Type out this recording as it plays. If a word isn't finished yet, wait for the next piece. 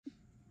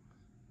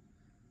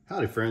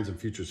Howdy friends and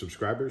future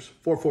subscribers,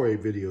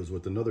 448 videos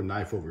with another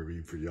knife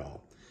overview for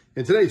y'all.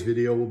 In today's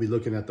video, we'll be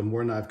looking at the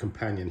Mora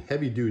Companion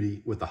Heavy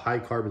Duty with a high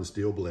carbon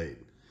steel blade.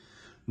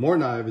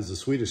 Mora is a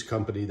Swedish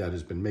company that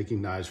has been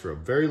making knives for a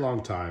very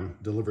long time,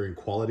 delivering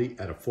quality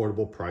at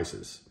affordable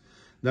prices.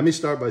 Let me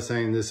start by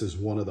saying this is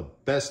one of the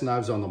best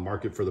knives on the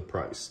market for the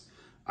price.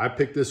 I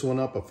picked this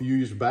one up a few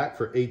years back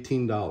for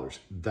 $18.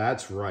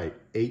 That's right,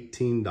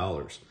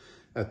 $18.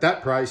 At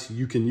that price,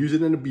 you can use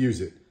it and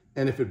abuse it.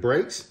 And if it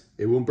breaks,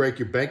 it won't break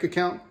your bank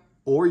account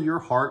or your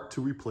heart to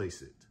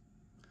replace it.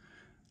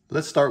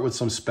 Let's start with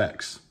some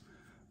specs.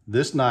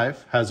 This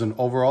knife has an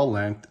overall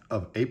length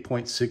of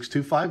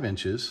 8.625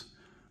 inches,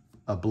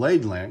 a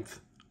blade length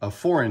of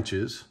 4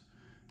 inches,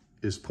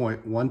 is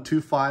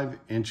 0.125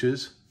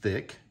 inches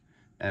thick,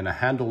 and a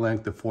handle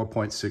length of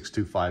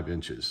 4.625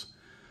 inches.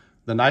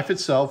 The knife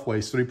itself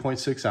weighs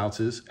 3.6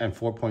 ounces and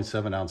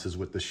 4.7 ounces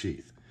with the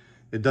sheath.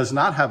 It does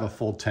not have a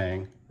full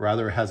tang,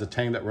 rather it has a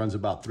tang that runs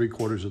about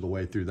 3/4 of the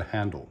way through the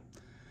handle.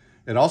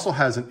 It also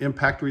has an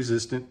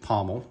impact-resistant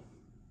pommel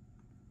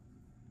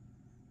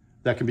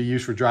that can be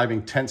used for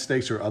driving tent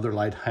stakes or other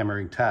light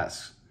hammering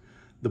tasks.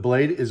 The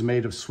blade is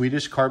made of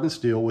Swedish carbon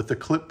steel with a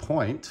clip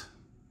point,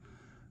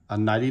 a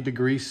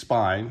 90-degree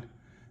spine,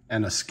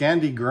 and a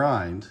Scandi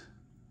grind,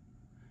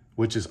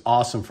 which is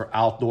awesome for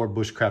outdoor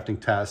bushcrafting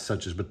tasks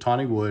such as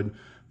batoning wood,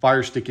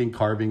 Firesttikcing,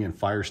 carving, and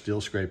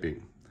Firesteel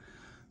scraping.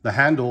 The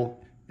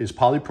handle is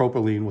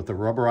polypropylene with a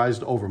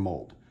rubberized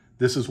overmold.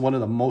 This is one of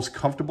the most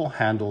comfortable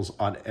handles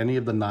on any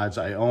of the knives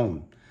I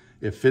own.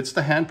 It fits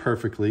the hand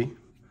perfectly,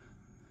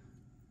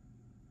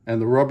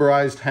 and the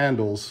rubberized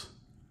handles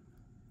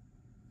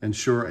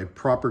ensure a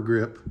proper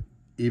grip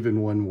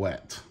even when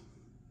wet.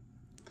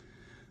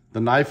 My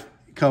knife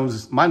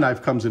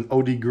comes in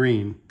OD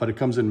green, but it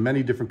comes in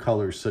many different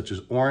colors such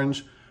as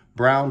orange,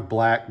 brown,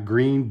 black,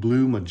 green,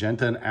 blue,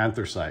 magenta, and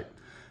anthracite.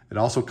 It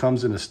also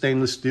comes in a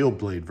stainless steel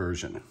blade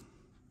version.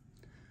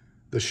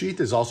 The sheath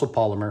is also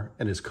polymer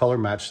and is color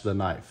matched to the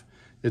knife.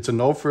 It's a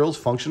no-frills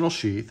functional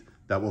sheath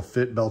that will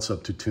fit belts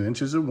up to 2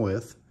 inches in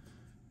width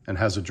and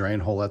has a drain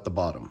hole at the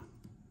bottom.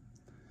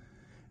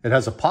 It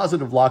has a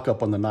positive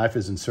lockup when the knife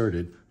is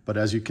inserted, but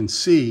as you can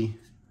see,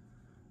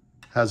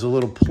 has a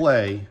little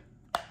play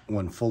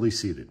when fully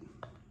seated.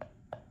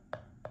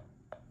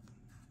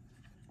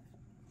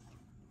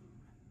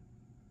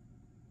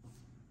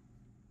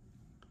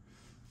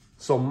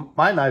 So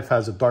my knife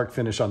has a dark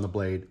finish on the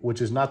blade,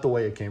 which is not the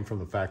way it came from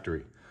the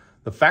factory.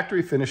 The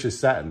factory finish is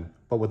satin,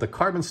 but with a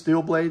carbon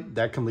steel blade,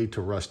 that can lead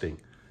to rusting.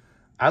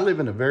 I live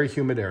in a very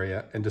humid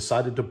area and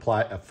decided to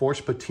apply a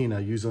forced patina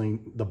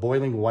using the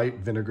boiling white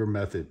vinegar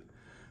method.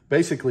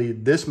 Basically,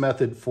 this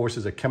method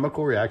forces a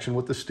chemical reaction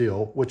with the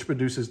steel, which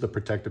produces the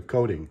protective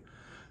coating.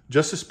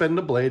 Just suspend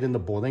the blade in the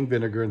boiling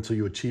vinegar until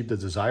you achieve the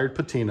desired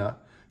patina,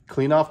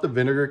 clean off the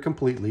vinegar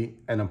completely,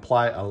 and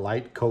apply a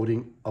light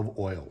coating of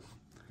oil.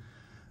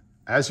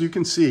 As you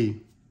can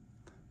see,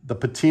 the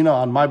patina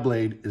on my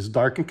blade is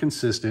dark and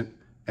consistent,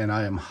 and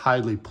I am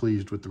highly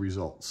pleased with the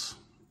results.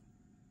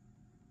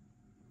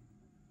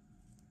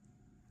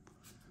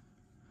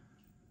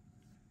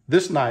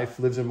 This knife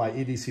lives in my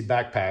EDC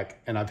backpack,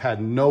 and I've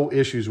had no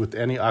issues with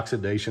any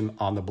oxidation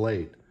on the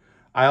blade.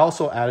 I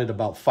also added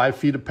about 5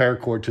 feet of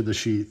paracord to the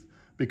sheath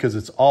because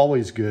it's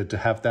always good to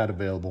have that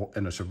available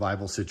in a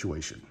survival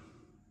situation.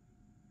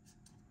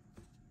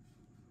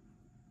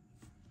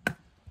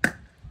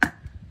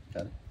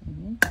 Got it?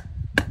 Mm-hmm.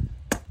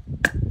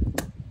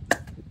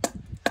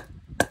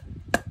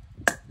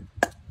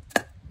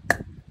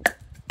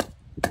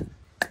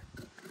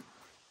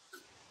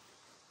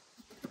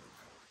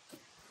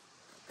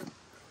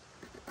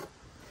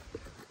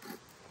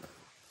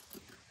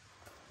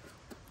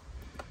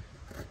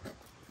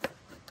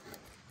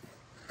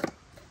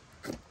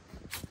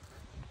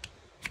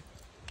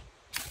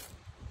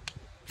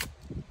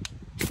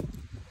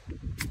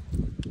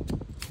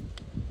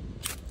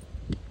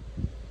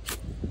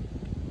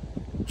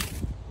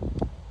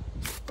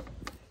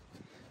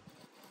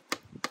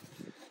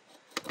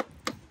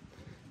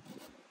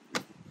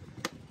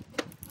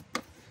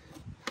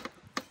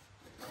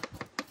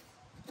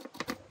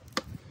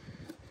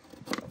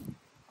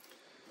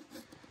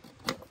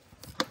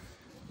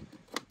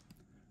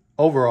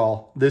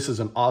 Overall, this is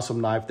an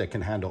awesome knife that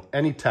can handle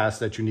any task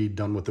that you need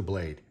done with the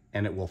blade,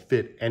 and it will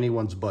fit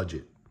anyone's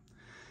budget.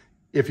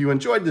 If you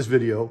enjoyed this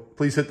video,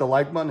 please hit the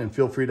like button and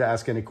feel free to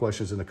ask any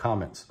questions in the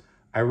comments.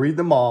 I read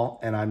them all,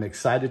 and I'm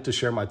excited to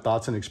share my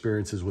thoughts and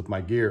experiences with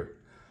my gear.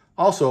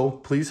 Also,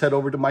 please head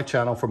over to my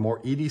channel for more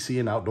EDC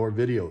and outdoor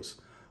videos.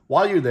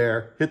 While you're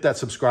there, hit that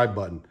subscribe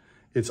button.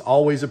 It's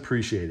always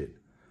appreciated.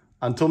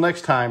 Until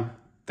next time,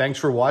 thanks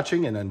for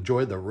watching and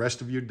enjoy the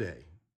rest of your day.